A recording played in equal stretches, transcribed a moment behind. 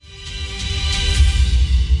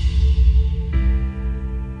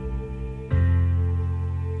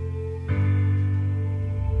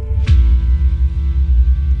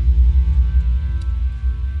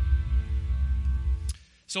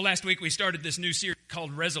So last week we started this new series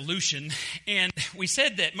called Resolution, and we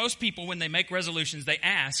said that most people, when they make resolutions, they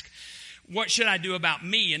ask, what should I do about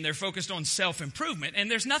me? And they're focused on self-improvement. And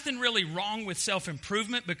there's nothing really wrong with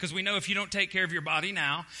self-improvement, because we know if you don't take care of your body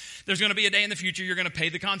now, there's going to be a day in the future you're going to pay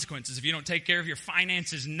the consequences. If you don't take care of your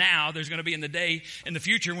finances now, there's going to be a day in the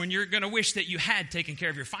future when you're going to wish that you had taken care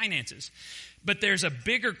of your finances. But there's a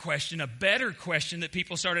bigger question, a better question that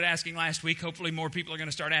people started asking last week. Hopefully more people are going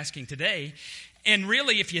to start asking today. And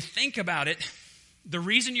really, if you think about it, the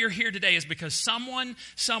reason you're here today is because someone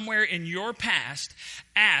somewhere in your past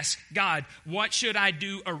asked God, what should I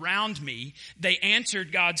do around me? They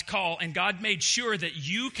answered God's call, and God made sure that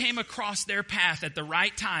you came across their path at the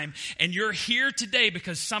right time. And you're here today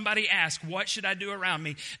because somebody asked, what should I do around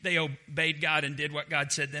me? They obeyed God and did what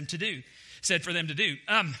God said for them to do.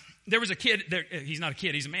 There was a kid, he's not a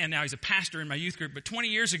kid, he's a man now, he's a pastor in my youth group, but 20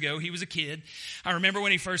 years ago, he was a kid. I remember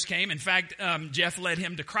when he first came. In fact, Jeff led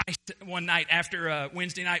him to Christ one night after a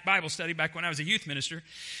Wednesday night Bible study back when I was a youth minister.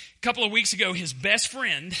 A couple of weeks ago, his best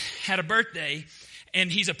friend had a birthday,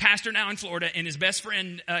 and he's a pastor now in Florida, and his best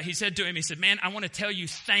friend, he said to him, he said, man, I want to tell you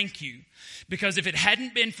thank you, because if it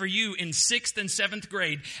hadn't been for you in 6th and 7th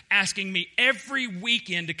grade asking me every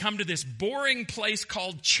weekend to come to this boring place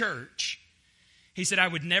called church, he said, I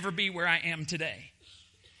would never be where I am today.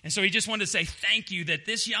 And so he just wanted to say thank you that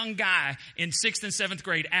this young guy in 6th and 7th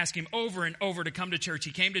grade asked him over and over to come to church.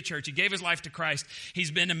 He came to church. He gave his life to Christ.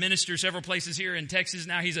 He's been a minister several places here in Texas.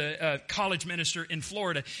 Now he's a college minister in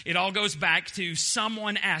Florida. It all goes back to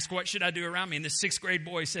someone asked, what should I do around me? And this 6th grade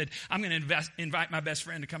boy said, I'm going to invite my best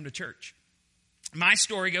friend to come to church. My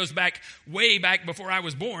story goes back way back before I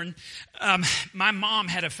was born. My mom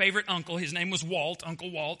had a favorite uncle. His name was Walt,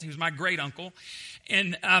 Uncle Walt. He was my great uncle.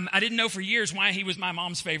 And I didn't know for years why he was my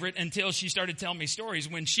mom's favorite until she started telling me stories.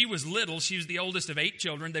 When she was little, she was the oldest of 8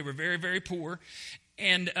 children. They were very, very poor,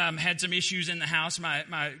 and had some issues in the house.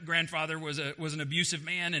 My grandfather was an abusive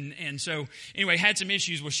man, and so anyway, had some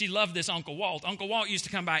issues. Well, she loved this Uncle Walt. Uncle Walt used to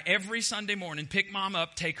come by every Sunday morning, pick Mom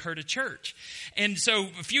up, take her to church. And so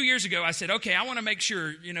a few years ago, I said, okay, I want to make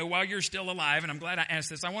sure, while you're still alive, and I'm glad I asked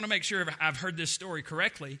this, I want to make sure I've heard this story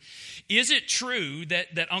correctly. Is it true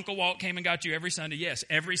that Uncle Walt came and got you every Sunday? Yes,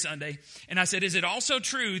 every Sunday. And I said, is it also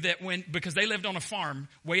true that because they lived on a farm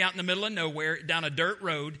way out in the middle of nowhere, down a dirt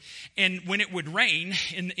road, and when it would rain,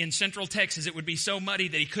 in central Texas, it would be so muddy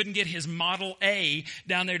that he couldn't get his Model A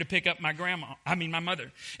down there to pick up my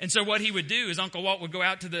mother. And so what he would do is Uncle Walt would go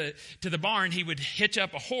out to the barn. He would hitch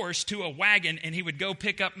up a horse to a wagon, and he would go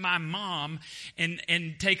pick up my mom and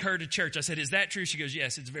take her to church. I said, is that true? She goes,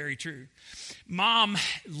 yes, it's very true. Mom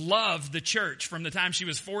loved the church from the time she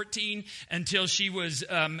was 14 until she was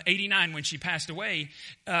 89 when she passed away.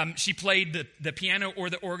 She played the piano or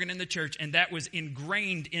the organ in the church, and that was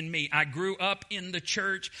ingrained in me. I grew up in the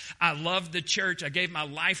church. I loved the church. I gave my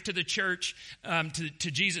life to the church,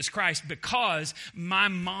 to Jesus Christ, because my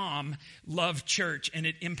mom loved church, and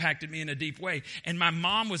it impacted me in a deep way. And my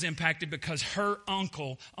mom was impacted because her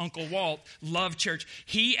Uncle Walt, loved church.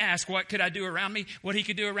 He asked, what could I do around me? What he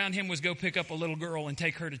could do around him was go pick up a little girl and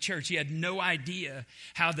take her to church. He had no idea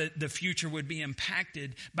how the future would be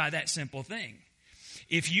impacted by that simple thing.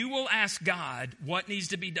 If you will ask God what needs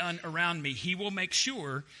to be done around me, he will make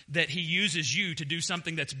sure that he uses you to do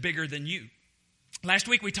something that's bigger than you. Last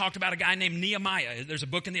week we talked about a guy named Nehemiah. There's a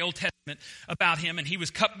book in the Old Testament about him, and he was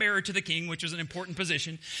cupbearer to the king, which was an important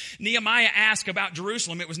position. Nehemiah asked about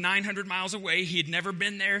Jerusalem. It was 900 miles away. He had never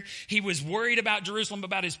been there. He was worried about Jerusalem,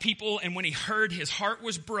 about his people, and when he heard his heart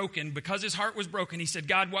was broken, because his heart was broken, he said,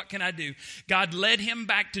 God, what can I do? God led him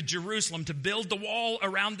back to Jerusalem to build the wall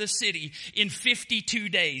around the city in 52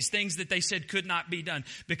 days, things that they said could not be done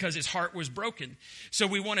because his heart was broken. So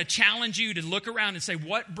we want to challenge you to look around and say,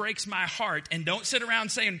 what breaks my heart? And don't sit around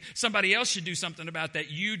saying somebody else should do something about that.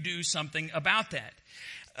 You do something about that.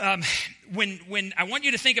 When I want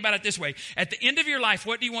you to think about it this way, at the end of your life,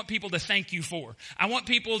 what do you want people to thank you for? I want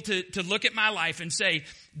people to look at my life and say,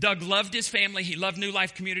 Doug loved his family, he loved New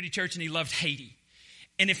Life Community Church, and he loved Haiti.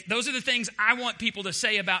 And if those are the things I want people to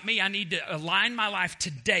say about me, I need to align my life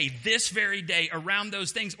today, this very day, around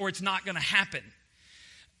those things, or it's not going to happen.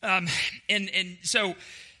 So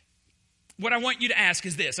what I want you to ask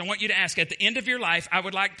is this. I want you to ask, at the end of your life, I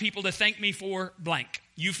would like people to thank me for blank.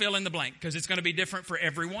 You fill in the blank, because it's going to be different for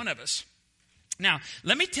every one of us. Now,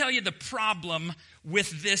 let me tell you the problem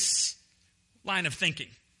with this line of thinking.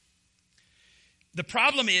 The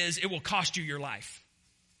problem is it will cost you your life.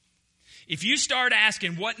 If you start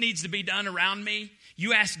asking what needs to be done around me,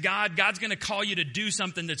 you ask God, God's going to call you to do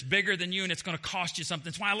something that's bigger than you, and it's going to cost you something.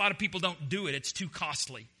 That's why a lot of people don't do it. It's too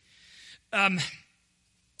costly.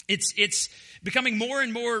 It's becoming more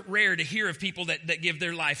and more rare to hear of people that give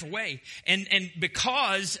their life away. And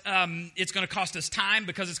because it's going to cost us time,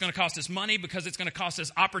 because it's going to cost us money, because it's going to cost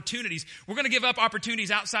us opportunities, we're going to give up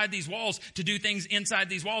opportunities outside these walls to do things inside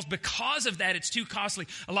these walls. Because of that, it's too costly.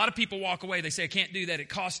 A lot of people walk away. They say, I can't do that. It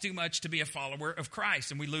costs too much to be a follower of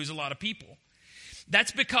Christ. And we lose a lot of people.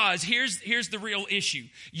 That's because here's the real issue.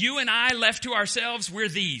 You and I, left to ourselves, we're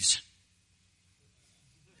these.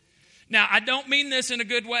 Now, I don't mean this in a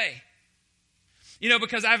good way. You know,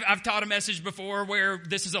 because I've taught a message before where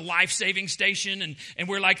this is a life-saving station and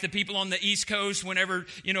we're like the people on the East Coast. Whenever,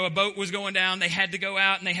 you know, a boat was going down, they had to go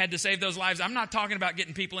out and they had to save those lives. I'm not talking about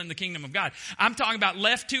getting people in the kingdom of God. I'm talking about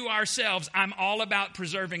left to ourselves. I'm all about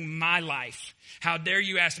preserving my life. How dare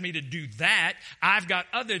you ask me to do that? I've got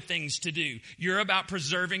other things to do. You're about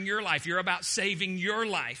preserving your life. You're about saving your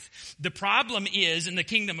life. The problem is, in the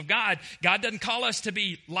kingdom of God, God doesn't call us to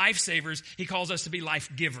be lifesavers. He calls us to be life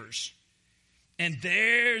givers. And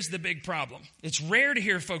there's the big problem. It's rare to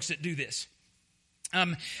hear folks that do this.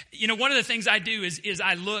 You know, one of the things I do is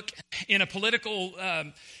I look in a political,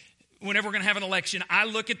 whenever we're going to have an election, I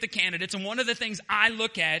look at the candidates. And one of the things I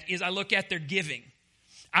look at is I look at their giving.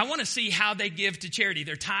 I want to see how they give to charity,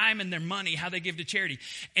 their time and their money, how they give to charity.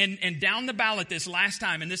 And down the ballot this last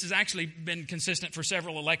time, and this has actually been consistent for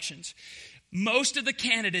several elections, most of the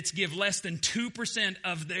candidates give less than 2%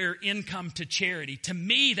 of their income to charity. To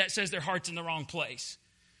me, that says their heart's in the wrong place.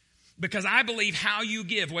 Because I believe how you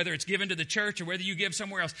give, whether it's given to the church or whether you give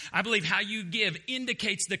somewhere else, I believe how you give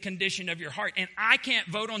indicates the condition of your heart. And I can't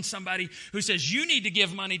vote on somebody who says, you need to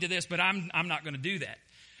give money to this, but I'm not going to do that.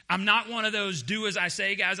 I'm not one of those do as I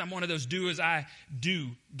say guys. I'm one of those do as I do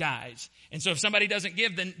guys. And so if somebody doesn't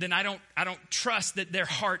give, then I don't trust that their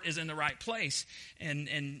heart is in the right place.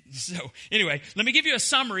 And so anyway, let me give you a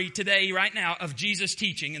summary today, right now, of Jesus'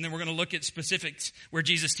 teaching. And then we're going to look at specifics where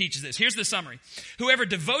Jesus teaches this. Here's the summary. Whoever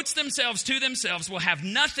devotes themselves to themselves will have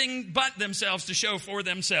nothing but themselves to show for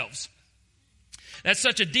themselves. That's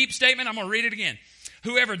such a deep statement. I'm going to read it again.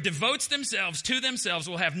 Whoever devotes themselves to themselves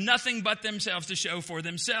will have nothing but themselves to show for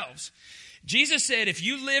themselves. Jesus said, if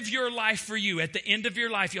you live your life for you, at the end of your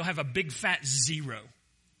life, you'll have a big fat zero.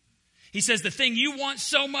 He says the thing you want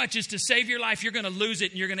so much is to save your life. You're going to lose it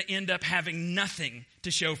and you're going to end up having nothing to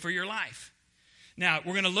show for your life. Now,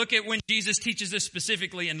 we're going to look at when Jesus teaches this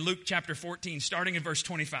specifically in Luke chapter 14, starting in verse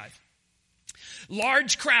 25.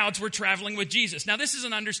 Large crowds were traveling with Jesus. Now, this is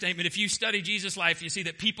an understatement. If you study Jesus' life, you see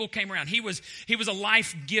that people came around. He was a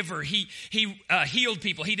life giver. He healed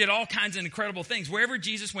people. He did all kinds of incredible things. Wherever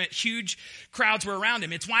Jesus went, huge crowds were around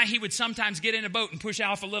him. It's why he would sometimes get in a boat and push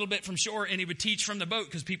off a little bit from shore, and he would teach from the boat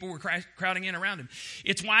because people were crowding in around him.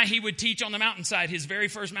 It's why he would teach on the mountainside. His very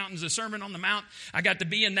first mountain is the Sermon on the Mount. I got to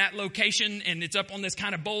be in that location, and it's up on this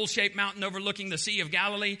kind of bowl-shaped mountain overlooking the Sea of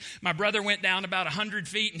Galilee. My brother went down about 100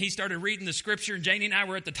 feet, and he started reading the scripture. And Janie and I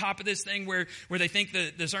were at the top of this thing where they think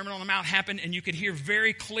the Sermon on the Mount happened, and you could hear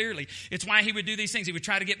very clearly. It's why he would do these things. He would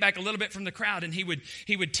try to get back a little bit from the crowd, and he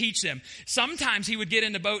would teach them. Sometimes he would get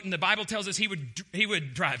in the boat, and the Bible tells us he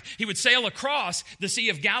would drive. He would sail across the Sea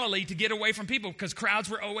of Galilee to get away from people because crowds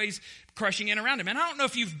were always crushing in around him. And I don't know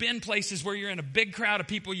if you've been places where you're in a big crowd of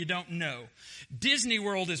people you don't know. Disney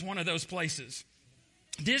World is one of those places.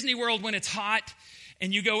 Disney World, when it's hot,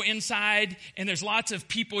 and you go inside and there's lots of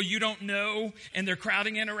people you don't know and they're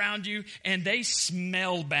crowding in around you and they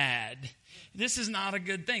smell bad. This is not a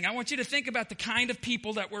good thing. I want you to think about the kind of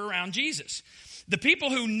people that were around Jesus. The people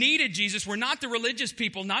who needed Jesus were not the religious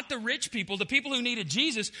people, not the rich people. The people who needed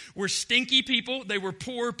Jesus were stinky people. They were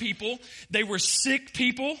poor people. They were sick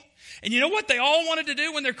people. And you know what they all wanted to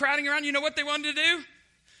do when they're crowding around? You know what they wanted to do?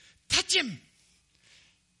 Touch him.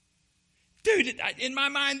 Dude, in my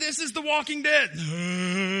mind, this is The Walking Dead.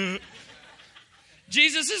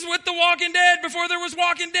 Jesus is with The Walking Dead before there was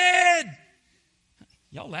Walking Dead.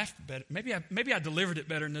 Y'all laughed better. Maybe I delivered it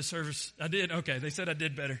better in this service. I did. Okay, they said I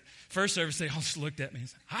did better. First service, they all just looked at me and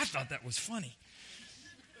said, I thought that was funny.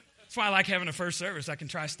 That's why I like having a first service. I can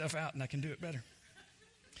try stuff out and I can do it better.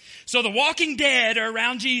 So the Walking Dead are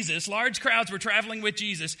around Jesus. Large crowds were traveling with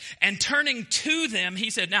Jesus. And turning to them, he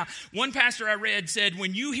said, now, one pastor I read said,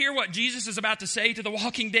 when you hear what Jesus is about to say to the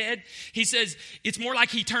Walking Dead, he says, it's more like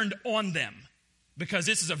he turned on them. Because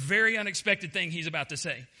this is a very unexpected thing he's about to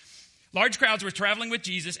say. Large crowds were traveling with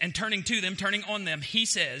Jesus, and turning to them, turning on them, he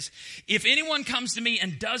says, if anyone comes to me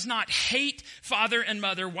and does not hate father and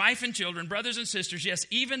mother, wife and children, brothers and sisters, yes,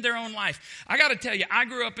 even their own life. I got to tell you, I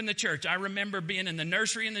grew up in the church. I remember being in the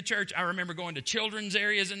nursery in the church. I remember going to children's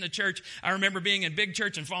areas in the church. I remember being in big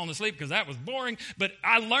church and falling asleep because that was boring. But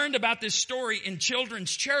I learned about this story in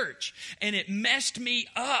children's church, and it messed me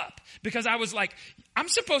up because I was like, I'm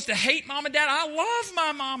supposed to hate mom and dad. I love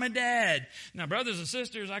my mom and dad. Now, brothers and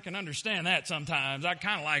sisters, I can understand that sometimes. I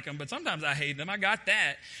kind of like them, but sometimes I hate them. I got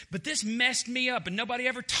that. But this messed me up, and nobody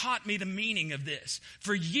ever taught me the meaning of this.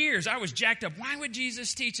 For years, I was jacked up. Why would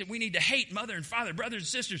Jesus teach that we need to hate mother and father, brothers and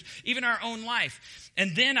sisters, even our own life?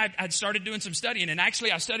 And then I'd started doing some studying, and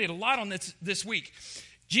actually I studied a lot on this week.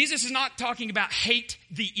 Jesus is not talking about hate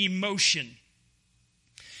the emotion.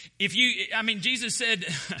 Jesus said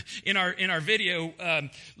in our video,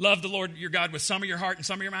 love the Lord your God with some of your heart and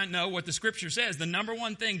some of your mind. No, what the scripture says, the number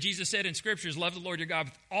one thing Jesus said in scripture is love the Lord your God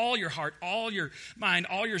with all your heart, all your mind,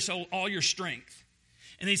 all your soul, all your strength.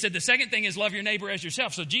 And he said the second thing is love your neighbor as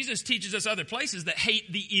yourself. So Jesus teaches us other places that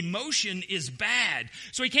hate the emotion is bad.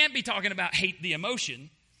 So he can't be talking about hate the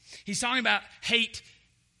emotion. He's talking about hate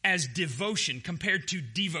as devotion compared to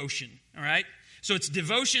devotion, all right? So it's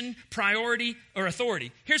devotion, priority, or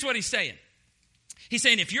authority. Here's what he's saying. He's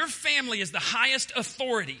saying if your family is the highest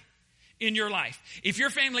authority in your life, if your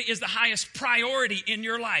family is the highest priority in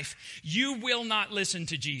your life, you will not listen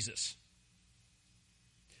to Jesus.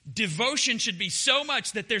 Devotion should be so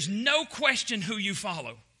much that there's no question who you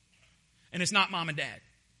follow. And it's not mom and dad.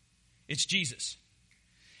 It's Jesus.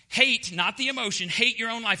 Hate, not the emotion, hate your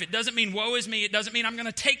own life. It doesn't mean woe is me. It doesn't mean I'm going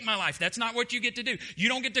to take my life. That's not what you get to do. You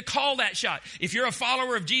don't get to call that shot. If you're a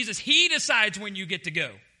follower of Jesus, he decides when you get to go.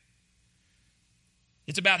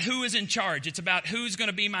 It's about who is in charge. It's about who's going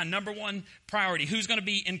to be my number one priority, who's going to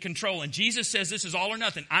be in control. And Jesus says this is all or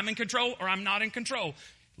nothing. I'm in control or I'm not in control.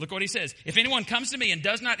 Look what he says. If anyone comes to me and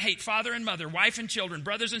does not hate father and mother, wife and children,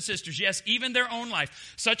 brothers and sisters, yes, even their own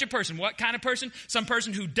life, such a person, what kind of person? Some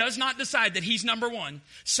person who does not decide that he's number one.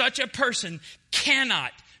 Such a person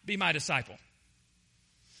cannot be my disciple.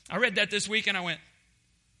 I read that this week and I went,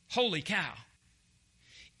 holy cow.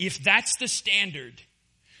 If that's the standard,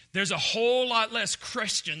 there's a whole lot less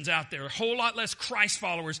Christians out there, a whole lot less Christ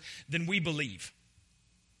followers than we believe.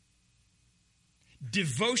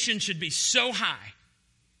 Devotion should be so high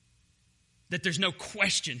that there's no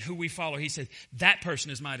question who we follow. He said, that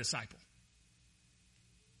person is my disciple.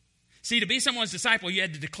 See, to be someone's disciple, you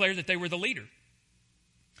had to declare that they were the leader.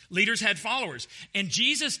 Leaders had followers. And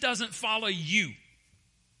Jesus doesn't follow you.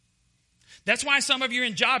 That's why some of you are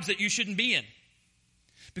in jobs that you shouldn't be in.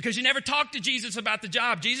 Because you never talked to Jesus about the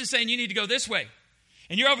job. Jesus saying you need to go this way.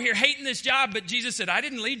 And you're over here hating this job, but Jesus said, I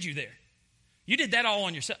didn't lead you there. You did that all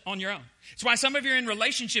on your own. It's why some of you are in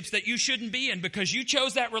relationships that you shouldn't be in because you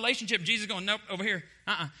chose that relationship. Jesus is going, nope, over here.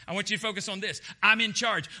 I want you to focus on this. I'm in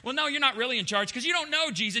charge. Well, no, you're not really in charge because you don't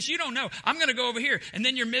know Jesus. You don't know. I'm going to go over here. And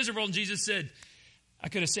then you're miserable. And Jesus said, I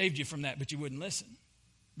could have saved you from that, but you wouldn't listen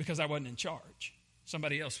because I wasn't in charge.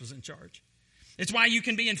 Somebody else was in charge. It's why you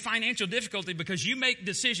can be in financial difficulty because you make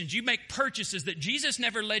decisions, you make purchases that Jesus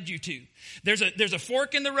never led you to. There's a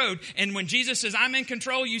fork in the road, and when Jesus says, I'm in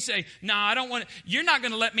control, you say, no, I don't want it. You're not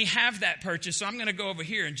going to let me have that purchase, so I'm going to go over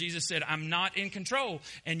here. And Jesus said, I'm not in control,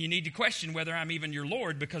 and you need to question whether I'm even your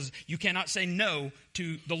Lord because you cannot say no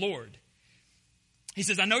to the Lord. He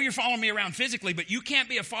says, I know you're following me around physically, but you can't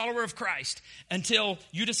be a follower of Christ until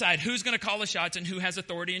you decide who's going to call the shots and who has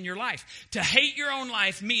authority in your life. To hate your own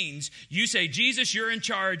life means you say, Jesus, you're in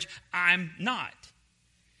charge, I'm not.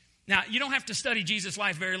 Now, you don't have to study Jesus'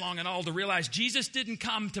 life very long at all to realize Jesus didn't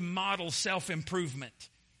come to model self-improvement.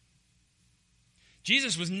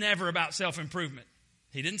 Jesus was never about self-improvement.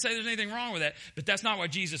 He didn't say there's anything wrong with that, but that's not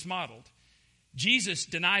what Jesus modeled. Jesus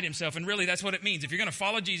denied himself, and really that's what it means. If you're going to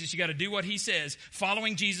follow Jesus, you got to do what he says.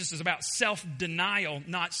 Following Jesus is about self-denial,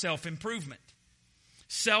 not self-improvement.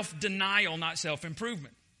 Self-denial, not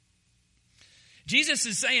self-improvement. Jesus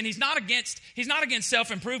is saying he's not against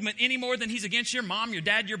self-improvement any more than he's against your mom, your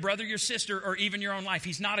dad, your brother, your sister, or even your own life.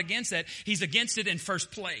 He's not against that. He's against it in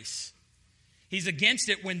first place. He's against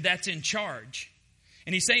it when that's in charge.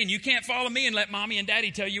 And he's saying you can't follow me and let mommy and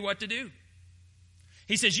daddy tell you what to do.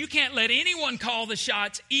 He says, you can't let anyone call the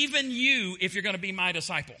shots, even you, if you're going to be my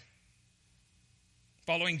disciple.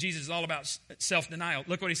 Following Jesus is all about self-denial.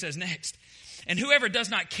 Look what he says next. And whoever does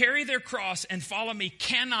not carry their cross and follow me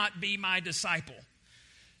cannot be my disciple.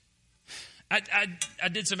 I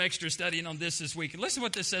did some extra studying on this week. Listen to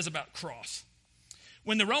what this says about cross.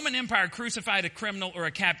 When the Roman Empire crucified a criminal or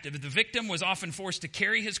a captive, the victim was often forced to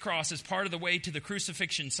carry his cross as part of the way to the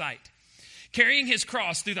crucifixion site. Carrying his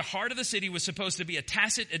cross through the heart of the city was supposed to be a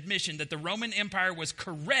tacit admission that the Roman Empire was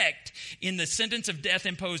correct in the sentence of death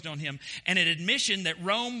imposed on him, and an admission that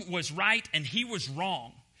Rome was right and he was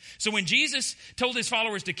wrong. So when Jesus told his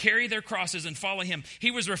followers to carry their crosses and follow him,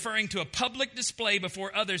 he was referring to a public display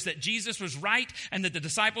before others that Jesus was right and that the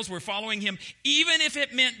disciples were following him, even if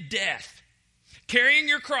it meant death. Carrying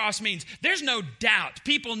your cross means there's no doubt.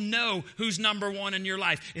 People know who's number one in your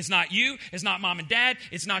life. It's not you. It's not mom and dad.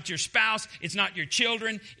 It's not your spouse. It's not your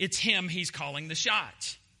children. It's him. He's calling the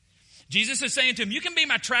shots. Jesus is saying to him, you can be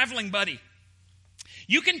my traveling buddy.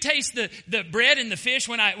 You can taste the bread and the fish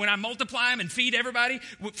when I multiply them and feed everybody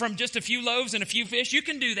from just a few loaves and a few fish. You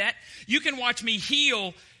can do that. You can watch me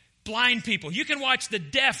heal blind people. You can watch the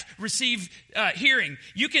deaf receive hearing.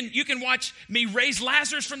 You can watch me raise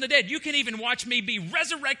Lazarus from the dead. You can even watch me be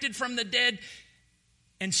resurrected from the dead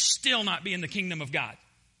and still not be in the kingdom of God.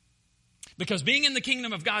 Because being in the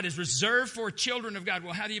kingdom of God is reserved for children of God.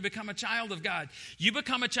 Well, how do you become a child of God? You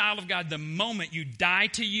become a child of God the moment you die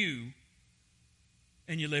to you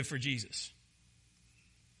and you live for Jesus.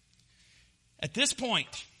 At this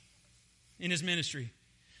point in his ministry,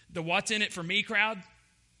 the what's in it for me crowd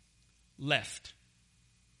left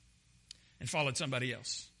and followed somebody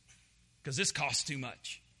else because this costs too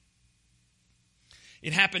much.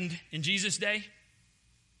 It happened in Jesus' day.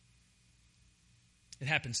 It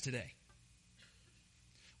happens today.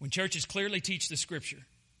 When churches clearly teach the scripture,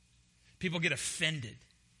 people get offended,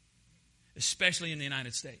 especially in the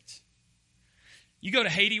United States. You go to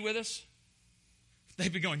Haiti with us,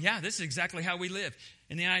 they'd be going, yeah, this is exactly how we live.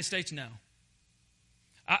 In the United States, no.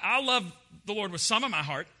 I'll love the Lord with some of my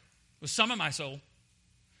heart, with some of my soul.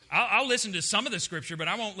 I'll listen to some of the scripture, but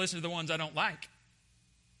I won't listen to the ones I don't like.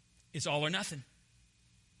 It's all or nothing.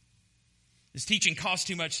 This teaching costs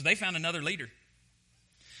too much, so they found another leader.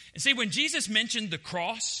 And see, when Jesus mentioned the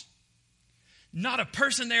cross, not a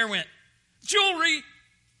person there went, jewelry,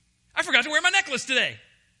 I forgot to wear my necklace today.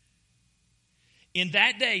 In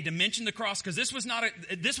that day, to mention the cross, because this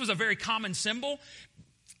was a very common symbol.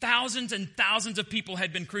 Thousands and thousands of people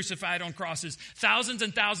had been crucified on crosses. Thousands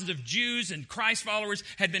and thousands of Jews and Christ followers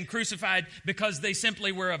had been crucified because they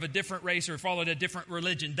simply were of a different race or followed a different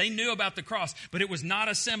religion. They knew about the cross, but it was not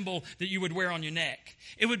a symbol that you would wear on your neck.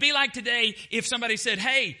 It would be like today if somebody said,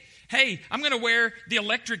 hey, I'm going to wear the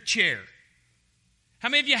electric chair. How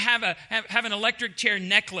many of you have an electric chair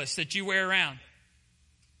necklace that you wear around?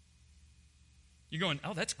 You're going,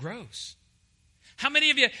 oh, that's gross. How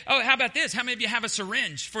many of you, how about this? How many of you have a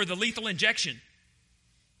syringe for the lethal injection?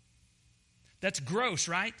 That's gross,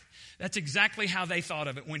 right? That's exactly how they thought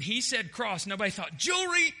of it. When he said cross, nobody thought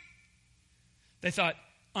jewelry. They thought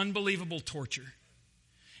unbelievable torture.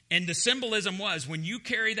 And the symbolism was when you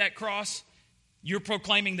carry that cross, you're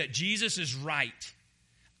proclaiming that Jesus is right.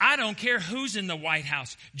 I don't care who's in the White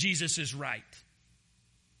House, Jesus is right.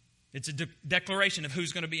 It's a declaration of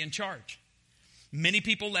who's going to be in charge. Many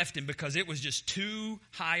people left him because it was just too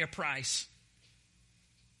high a price.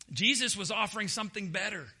 Jesus was offering something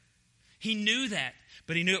better. He knew that,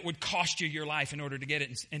 but he knew it would cost you your life in order to get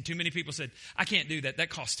it. And too many people said, I can't do that. That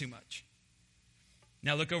costs too much.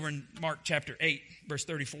 Now look over in Mark chapter 8, verse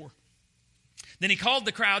 34. Then he called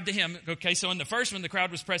the crowd to him. Okay, so in the first one, the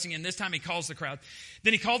crowd was pressing in. This time he calls the crowd.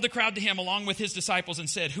 Then he called the crowd to him along with his disciples and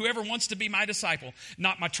said, whoever wants to be my disciple,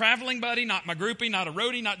 not my traveling buddy, not my groupie, not a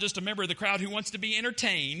roadie, not just a member of the crowd who wants to be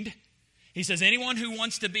entertained. He says, anyone who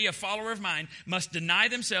wants to be a follower of mine must deny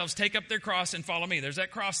themselves, take up their cross, and follow me. There's that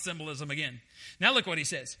cross symbolism again. Now look what he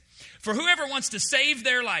says. For whoever wants to save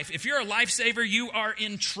their life, if you're a lifesaver, you are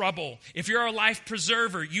in trouble. If you're a life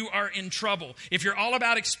preserver, you are in trouble. If you're all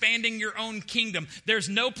about expanding your own kingdom, there's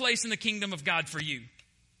no place in the kingdom of God for you.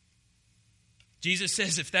 Jesus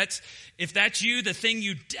says if that's you, the thing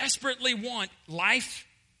you desperately want, life,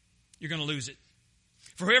 you're going to lose it.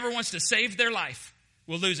 For whoever wants to save their life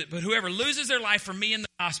will lose it. But whoever loses their life for me in the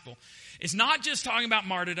gospel, it's not just talking about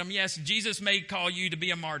martyrdom. Yes, Jesus may call you to be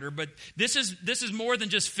a martyr, but this is more than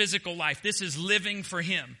just physical life. This is living for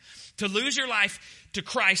him. To lose your life to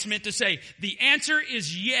Christ meant to say, the answer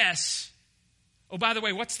is yes. Oh, by the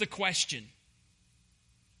way, what's the question?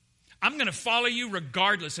 I'm going to follow you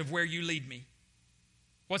regardless of where you lead me.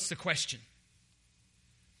 What's the question?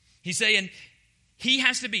 He's saying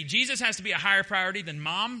Jesus has to be a higher priority than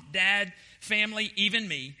mom, dad, family, even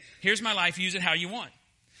me. Here's my life. Use it how you want.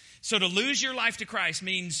 So to lose your life to Christ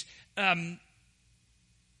means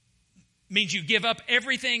you give up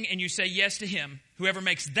everything and you say yes to him. Whoever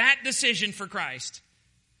makes that decision for Christ,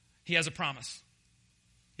 he has a promise.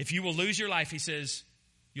 If you will lose your life, he says,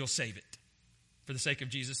 you'll save it for the sake of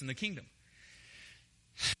Jesus and the kingdom.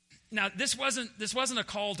 Now, this wasn't a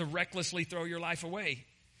call to recklessly throw your life away.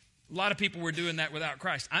 A lot of people were doing that without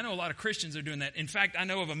Christ. I know a lot of Christians are doing that. In fact, I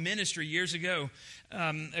know of a ministry years ago.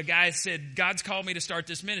 A guy said, God's called me to start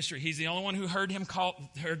this ministry. He's the only one who heard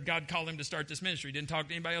God call him to start this ministry. Didn't talk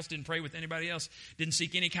to anybody else, didn't pray with anybody else, didn't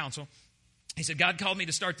seek any counsel. He said, God called me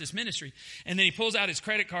to start this ministry. And then he pulls out his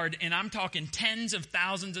credit card, and I'm talking tens of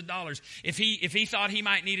thousands of dollars. If he thought he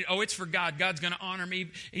might need it, it's for God. God's going to honor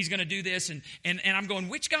me. He's going to do this. And I'm going,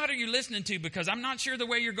 which God are you listening to? Because I'm not sure the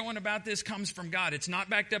way you're going about this comes from God. It's not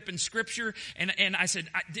backed up in Scripture. And I said,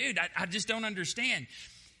 dude, I just don't understand.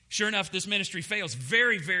 Sure enough, this ministry fails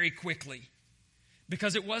very, very quickly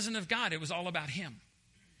because it wasn't of God. It was all about him.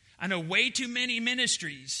 I know way too many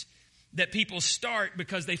ministries that people start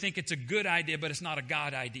because they think it's a good idea, but it's not a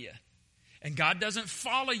God idea. And God doesn't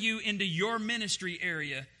follow you into your ministry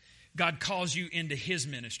area. God calls you into his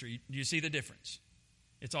ministry. Do you see the difference?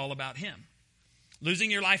 It's all about him.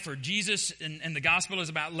 Losing your life for Jesus and the gospel is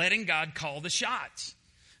about letting God call the shots.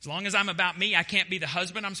 As long as I'm about me, I can't be the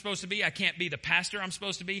husband I'm supposed to be. I can't be the pastor I'm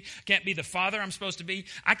supposed to be. I can't be the father I'm supposed to be.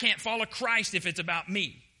 I can't follow Christ if it's about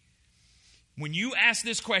me. When you ask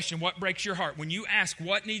this question, what breaks your heart? When you ask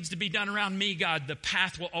what needs to be done around me, God, the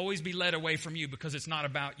path will always be led away from you because it's not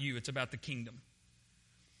about you. It's about the kingdom.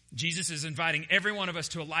 Jesus is inviting every one of us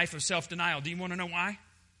to a life of self-denial. Do you want to know why?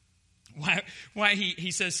 Why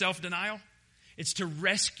he says self-denial? It's to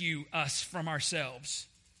rescue us from ourselves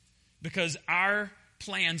because our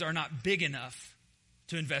plans are not big enough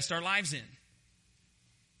to invest our lives in.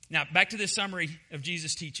 Now, back to this summary of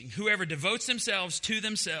Jesus' teaching. Whoever devotes themselves to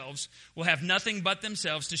themselves will have nothing but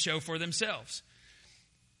themselves to show for themselves.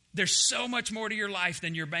 There's so much more to your life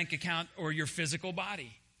than your bank account or your physical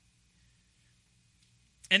body.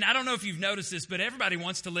 And I don't know if you've noticed this, but everybody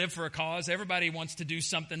wants to live for a cause. Everybody wants to do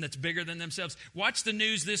something that's bigger than themselves. Watch the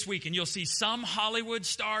news this week and you'll see some Hollywood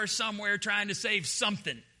star somewhere trying to save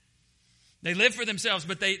something. They live for themselves,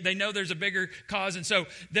 but they know there's a bigger cause. And so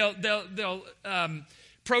they'll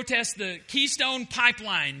protest the Keystone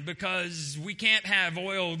Pipeline because we can't have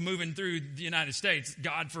oil moving through the United States.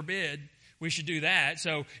 God forbid we should do that.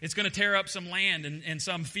 So it's going to tear up some land and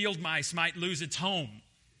some field mice might lose its home.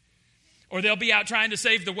 Or they'll be out trying to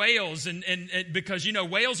save the whales and because,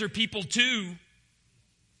 whales are people too.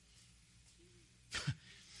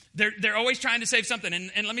 They're always trying to save something.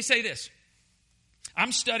 And let me say this.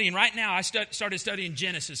 I'm studying right now. I started studying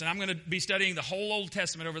Genesis, and I'm going to be studying the whole Old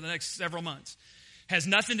Testament over the next several months. Has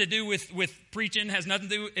nothing to do with preaching, has nothing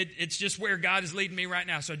to do, it's just where God is leading me right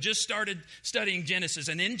now. So I just started studying Genesis.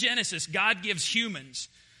 And in Genesis, God gives humans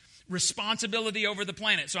responsibility over the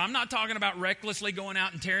planet. So I'm not talking about recklessly going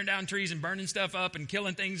out and tearing down trees and burning stuff up and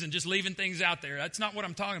killing things and just leaving things out there. That's not what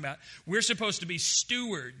I'm talking about. We're supposed to be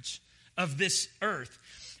stewards of this earth.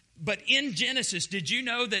 But in Genesis, did you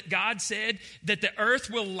know that God said that the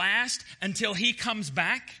earth will last until he comes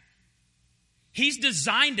back? He's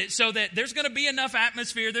designed it so that there's going to be enough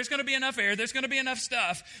atmosphere, there's going to be enough air, there's going to be enough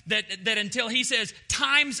stuff that until he says,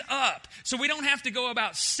 time's up. So we don't have to go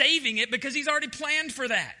about saving it because he's already planned for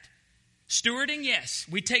that. Stewarding, yes.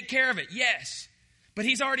 We take care of it, yes. But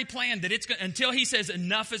he's already planned that until he says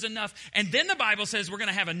enough is enough. And then the Bible says we're going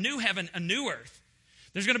to have a new heaven, a new earth.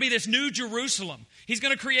 There's going to be this new Jerusalem. He's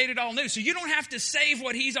going to create it all new. So you don't have to save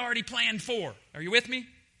what he's already planned for. Are you with me?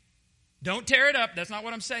 Don't tear it up. That's not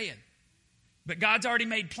what I'm saying. But God's already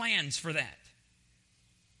made plans for that.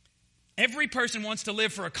 Every person wants to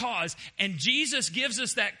live for a cause, and Jesus gives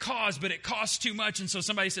us that cause, but it costs too much, and so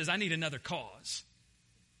somebody says, I need another cause.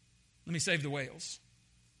 Let me save the whales.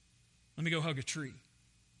 Let me go hug a tree.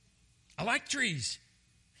 I like trees.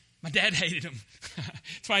 My dad hated them.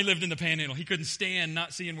 That's why he lived in the Panhandle. He couldn't stand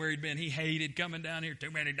not seeing where he'd been. He hated coming down here.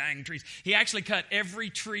 Too many dang trees. He actually cut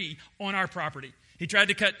every tree on our property. He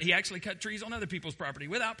actually cut trees on other people's property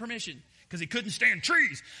without permission because he couldn't stand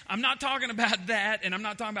trees. I'm not talking about that, and I'm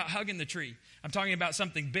not talking about hugging the tree. I'm talking about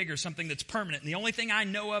something bigger, something that's permanent. And the only thing I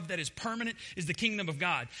know of that is permanent is the kingdom of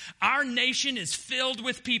God. Our nation is filled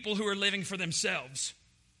with people who are living for themselves.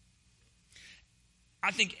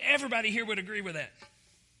 I think everybody here would agree with that.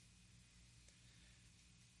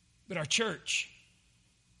 But our church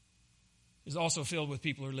is also filled with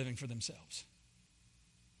people who are living for themselves.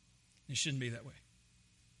 It shouldn't be that way.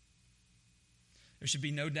 There should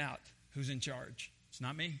be no doubt who's in charge. It's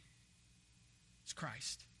not me. It's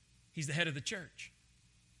Christ. He's the head of the church.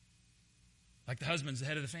 Like the husband's the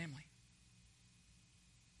head of the family.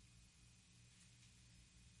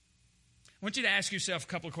 I want you to ask yourself a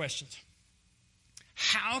couple of questions.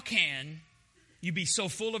 How can you be so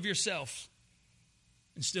full of yourself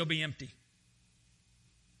and still be empty?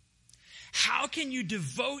 How can you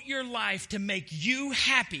devote your life to make you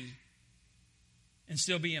happy and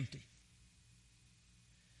still be empty?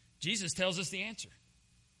 Jesus tells us the answer.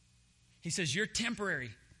 He says, you're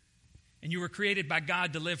temporary, and you were created by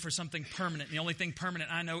God to live for something permanent. And the only thing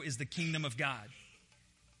permanent I know is the kingdom of God.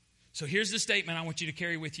 So here's the statement I want you to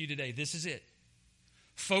carry with you today. This is it.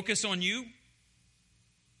 Focus on you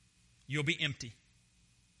you'll be empty.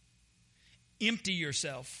 Empty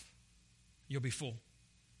yourself, you'll be full.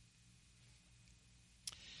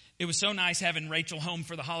 It was so nice having Rachel home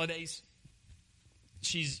for the holidays.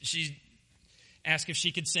 She asked if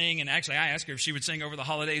she could sing, and actually I asked her if she would sing over the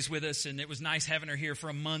holidays with us, and it was nice having her here for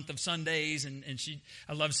a month of Sundays, and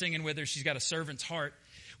I love singing with her. She's got a servant's heart.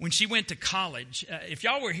 When she went to college, if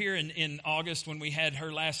y'all were here in August when we had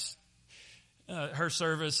her last her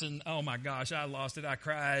service, and oh my gosh, I lost it. I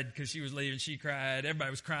cried because she was leaving. She cried. Everybody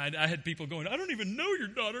was crying. I had people going, I don't even know your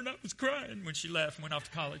daughter, and I was crying when she left and went off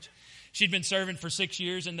to college. She'd been serving for 6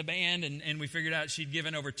 years in the band, and we figured out she'd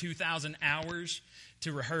given over 2,000 hours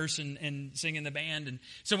to rehearse and sing in the band. And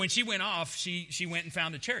so when she went off, she went and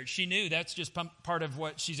found a church. She knew that's just part of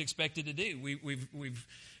what she's expected to do. We've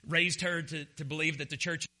raised her to believe that the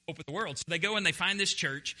church is the hope of the world. So they go and they find this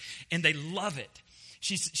church, and they love it.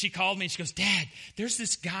 She called me and she goes, Dad, there's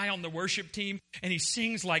this guy on the worship team and he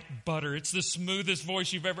sings like butter. It's the smoothest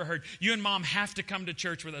voice you've ever heard. You and Mom have to come to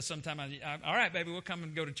church with us sometime. All right, baby, we'll come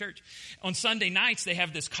and go to church. On Sunday nights, they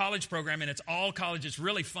have this college program, and it's all college. It's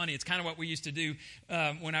really funny. It's kind of what we used to do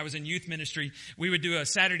when I was in youth ministry. We would do a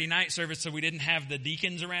Saturday night service so we didn't have the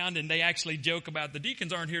deacons around, and they actually joke about the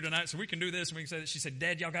deacons aren't here tonight, so we can do this and we can say that. She said,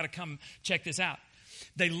 Dad, y'all got to come check this out.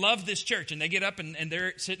 They love this church, and they get up and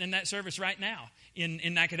they're sitting in that service right now in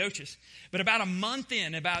Nacogdoches. But about a month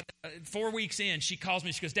in, about 4 weeks in, she calls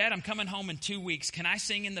me. She goes, Dad, I'm coming home in 2 weeks. Can I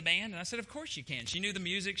sing in the band? And I said, of course you can. She knew the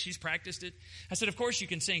music. She's practiced it. I said, of course you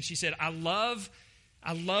can sing. She said, I love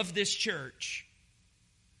this church.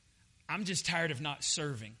 I'm just tired of not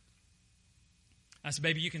serving. I said,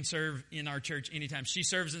 baby, you can serve in our church anytime. She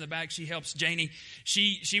serves in the back. She helps Janie.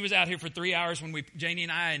 She was out here for 3 hours when Janie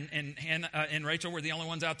and I and Hannah, and Rachel were the only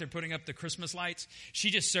ones out there putting up the Christmas lights.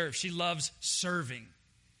 She just serves. She loves serving.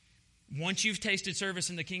 Once you've tasted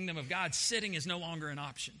service in the kingdom of God, sitting is no longer an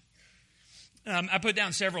option. I put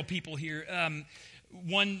down several people here.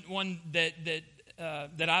 One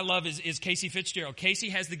that I love is Casey Fitzgerald. Casey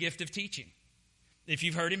has the gift of teaching. If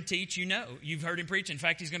you've heard him teach, you know. You've heard him preach. In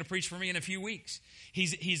fact, he's going to preach for me in a few weeks.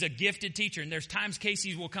 He's a gifted teacher. And there's times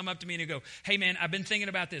Casey will come up to me and he'll go, hey, man, I've been thinking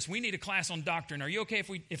about this. We need a class on doctrine. Are you okay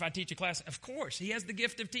if I teach a class? Of course. He has the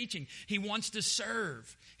gift of teaching. He wants to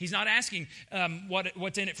serve. He's not asking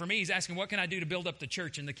what's in it for me. He's asking, what can I do to build up the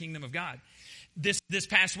church in the kingdom of God? This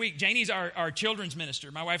past week, Janie's our children's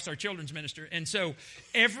minister. My wife's our children's minister. And so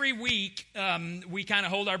every week, we kind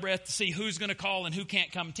of hold our breath to see who's going to call and who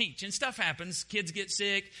can't come teach. And stuff happens. Kids get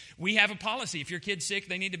sick. We have a policy. If your kid's sick,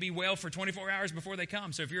 they need to be well for 24 hours before they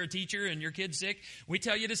come. So if you're a teacher and your kid's sick, we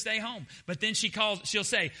tell you to stay home. But then she'll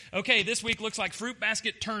say, okay, this week looks like fruit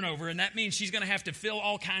basket turnover. And that means she's going to have to fill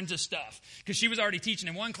all kinds of stuff. Because she was already teaching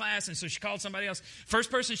in one class, and so she called somebody else. First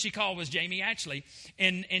person she called was Jamie, actually.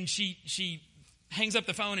 And she hangs up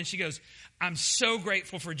the phone and she goes, I'm so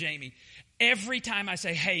grateful for Jamie. Every time I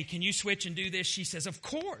say, hey, can you switch and do this? She says, of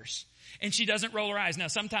course. And she doesn't roll her eyes. Now,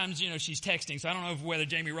 sometimes, she's texting, so I don't know whether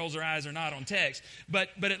Jamie rolls her eyes or not on text. But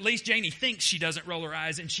at least Janie thinks she doesn't roll her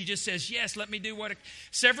eyes, and she just says, yes, let me do what.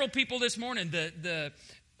 Several people this morning, the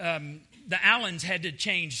Allens had to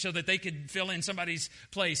change so that they could fill in somebody's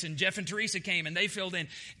place. And Jeff and Teresa came and they filled in.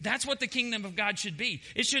 That's what the kingdom of God should be.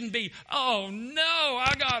 It shouldn't be, oh, no,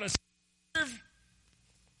 I got to serve.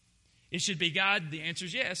 It should be, God, the answer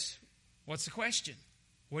is yes. What's the question?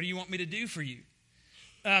 What do you want me to do for you?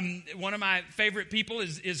 One of my favorite people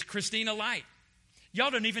is Christina Light.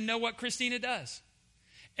 Y'all don't even know what Christina does.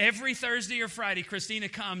 Every Thursday or Friday, Christina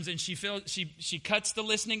comes and she cuts the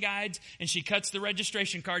listening guides and she cuts the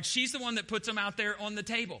registration cards. She's the one that puts them out there on the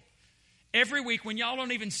table. Every week when y'all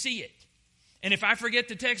don't even see it. And if I forget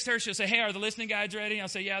to text her, she'll say, hey, are the listening guides ready? I'll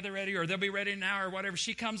say, yeah, they're ready, or they'll be ready in an hour or whatever.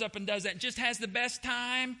 She comes up and does that and just has the best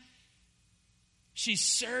time. She's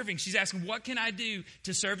serving. She's asking, what can I do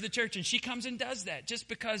to serve the church? And she comes and does that just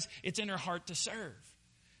because it's in her heart to serve.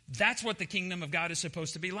 That's what the kingdom of God is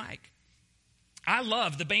supposed to be like.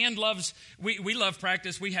 The band loves, we love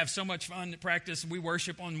practice. We have so much fun at practice. We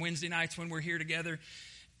worship on Wednesday nights when we're here together.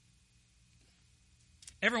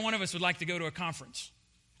 Every one of us would like to go to a conference.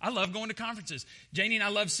 I love going to conferences. Janie and I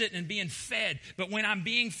love sitting and being fed. But when I'm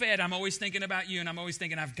being fed, I'm always thinking about you, and I'm always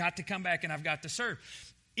thinking I've got to come back and I've got to serve.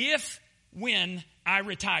 When I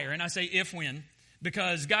retire, and I say when,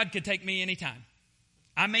 because God could take me anytime.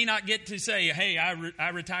 I may not get to say, hey, I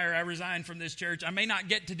retire, I resign from this church. I may not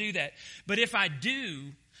get to do that. But if I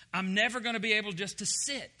do, I'm never going to be able just to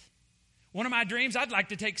sit. One of my dreams, I'd like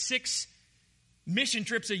to take 6 mission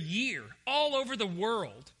trips a year all over the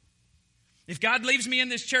world. If God leaves me in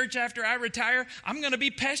this church after I retire, I'm going to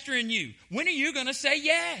be pestering you. When are you going to say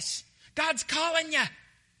yes? God's calling you.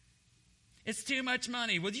 It's too much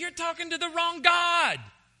money. Well, you're talking to the wrong God.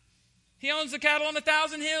 He owns the cattle on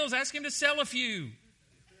 1,000 hills. Ask him to sell a few.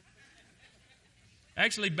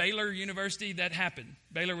 Actually, Baylor University, that happened.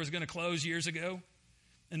 Baylor was going to close years ago,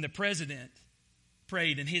 and the president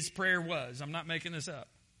prayed, and his prayer was, I'm not making this up,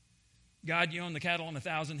 God, you own the cattle on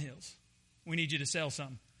 1,000 hills. We need you to sell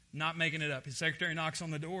some. Not making it up. His secretary knocks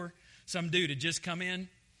on the door. Some dude had just come in.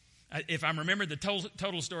 If I remember the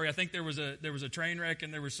total story, I think there was a train wreck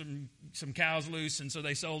and there were some cows loose, and so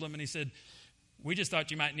they sold them. And he said, "We just thought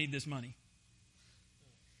you might need this money."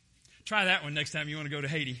 Try that one next time you want to go to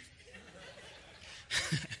Haiti.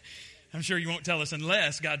 I'm sure you won't tell us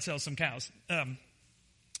unless God sells some cows.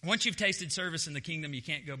 Once you've tasted service in the kingdom, you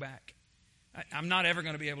can't go back. I'm not ever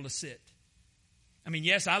going to be able to sit. I mean,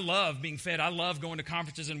 yes, I love being fed. I love going to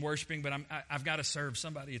conferences and worshiping, but I've got to serve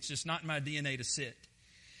somebody. It's just not in my DNA to sit.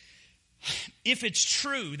 If it's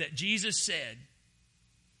true that Jesus said,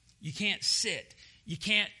 you can't sit, you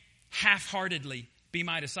can't half-heartedly be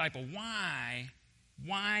my disciple, why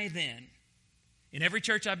then, in every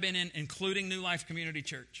church I've been in, including New Life Community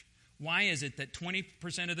Church, why is it that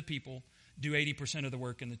 20% of the people do 80% of the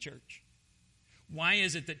work in the church? Why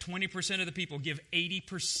is it that 20% of the people give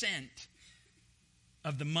 80%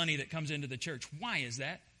 of the money that comes into the church? Why is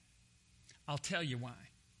that? I'll tell you why.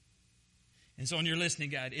 And so on your listening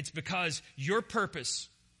guide, it's because your purpose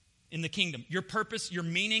in the kingdom, your purpose, your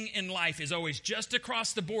meaning in life is always just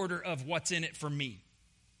across the border of what's in it for me.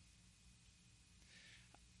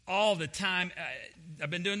 All the time, I've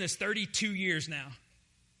been doing this 32 years now.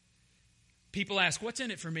 People ask, what's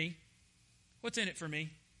in it for me? What's in it for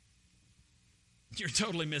me? You're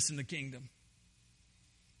totally missing the kingdom.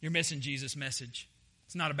 You're missing Jesus' message.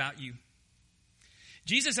 It's not about you.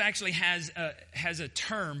 Jesus actually has a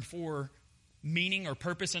term for meaning or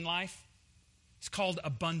purpose in life. It's called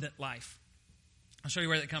abundant life. I'll show you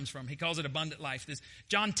where that comes from. He calls it abundant life.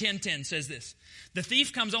 John 10:10 says this: the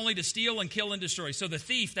thief comes only to steal and kill and destroy. So the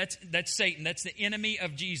thief, that's Satan. That's the enemy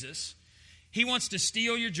of Jesus. He wants to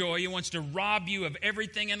steal your joy. He wants to rob you of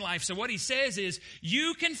everything in life. So what he says is,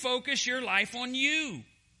 you can focus your life on you.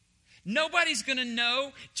 Nobody's going to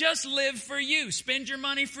know. Just live for you. Spend your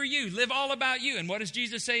money for you. Live all about you. And what does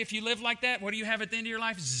Jesus say if you live like that? What do you have at the end of your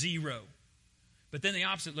life? Zero. But then the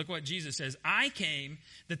opposite. Look what Jesus says. I came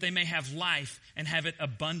that they may have life and have it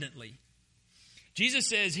abundantly. Jesus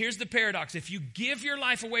says, here's the paradox. If you give your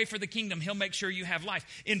life away for the kingdom, he'll make sure you have life.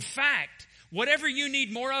 In fact, whatever you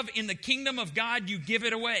need more of in the kingdom of God, you give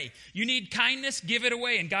it away. You need kindness, give it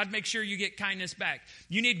away, and God makes sure you get kindness back.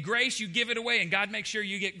 You need grace, you give it away, and God makes sure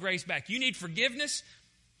you get grace back. You need forgiveness,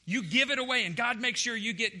 you give it away, and God makes sure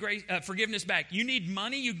you get forgiveness back. You need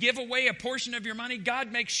money, you give away a portion of your money,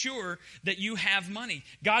 God makes sure that you have money.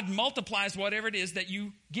 God multiplies whatever it is that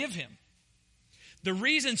you give him. The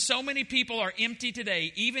reason so many people are empty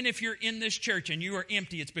today, even if you're in this church and you are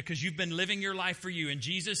empty, it's because you've been living your life for you. And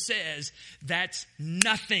Jesus says that's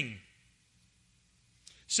nothing.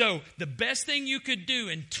 So the best thing you could do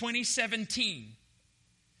in 2017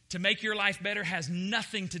 to make your life better has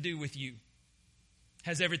nothing to do with you.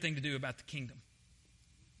 Has everything to do about the kingdom.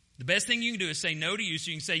 The best thing you can do is say no to you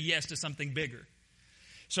so you can say yes to something bigger.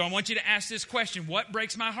 So I want you to ask this question. What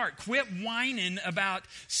breaks my heart? Quit whining about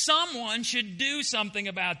someone should do something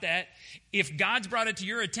about that. If God's brought it to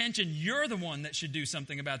your attention, you're the one that should do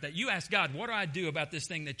something about that. You ask God, what do I do about this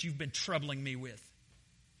thing that you've been troubling me with?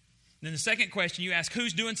 And then the second question you ask,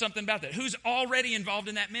 who's doing something about that? Who's already involved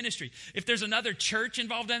in that ministry? If there's another church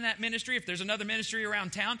involved in that ministry, if there's another ministry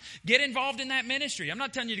around town, get involved in that ministry. I'm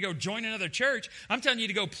not telling you to go join another church. I'm telling you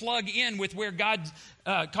to go plug in with where God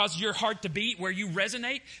causes your heart to beat, where you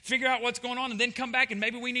resonate. Figure out what's going on and then come back and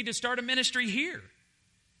maybe we need to start a ministry here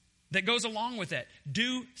that goes along with that.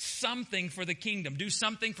 Do something for the kingdom. Do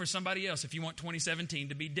something for somebody else if you want 2017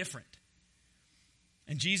 to be different.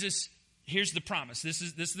 And Jesus, here's the promise. This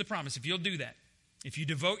is the promise. If you'll do that, if you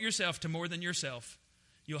devote yourself to more than yourself,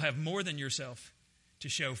 you'll have more than yourself to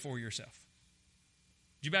show for yourself.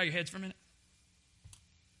 Would you bow your heads for a minute?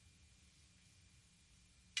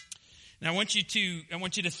 Now I want you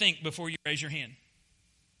to think before you raise your hand.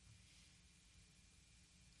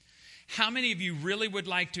 How many of you really would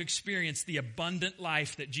like to experience the abundant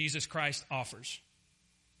life that Jesus Christ offers?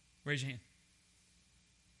 Raise your hand.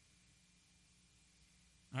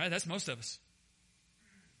 All right, that's most of us.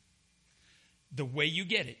 The way you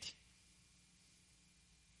get it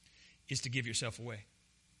is to give yourself away.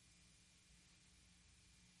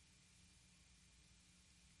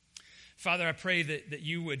 Father, I pray that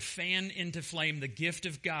you would fan into flame the gift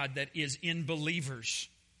of God that is in believers.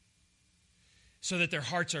 so that their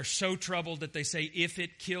hearts are so troubled that they say, if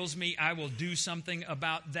it kills me, I will do something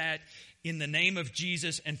about that in the name of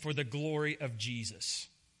Jesus and for the glory of Jesus.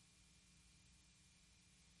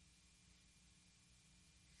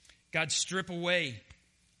 God, strip away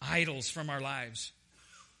idols from our lives.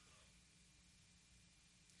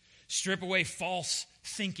 Strip away false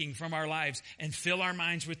thinking from our lives and fill our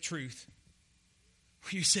minds with truth.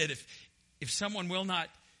 You said if someone will not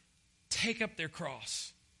take up their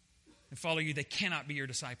cross and follow you, they cannot be your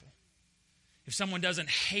disciple. If someone doesn't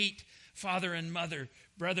hate father and mother,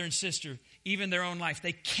 brother and sister, even their own life,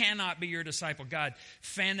 they cannot be your disciple. God,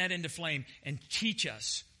 fan that into flame and teach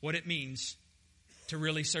us what it means to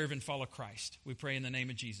really serve and follow Christ. We pray in the name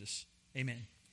of Jesus. Amen.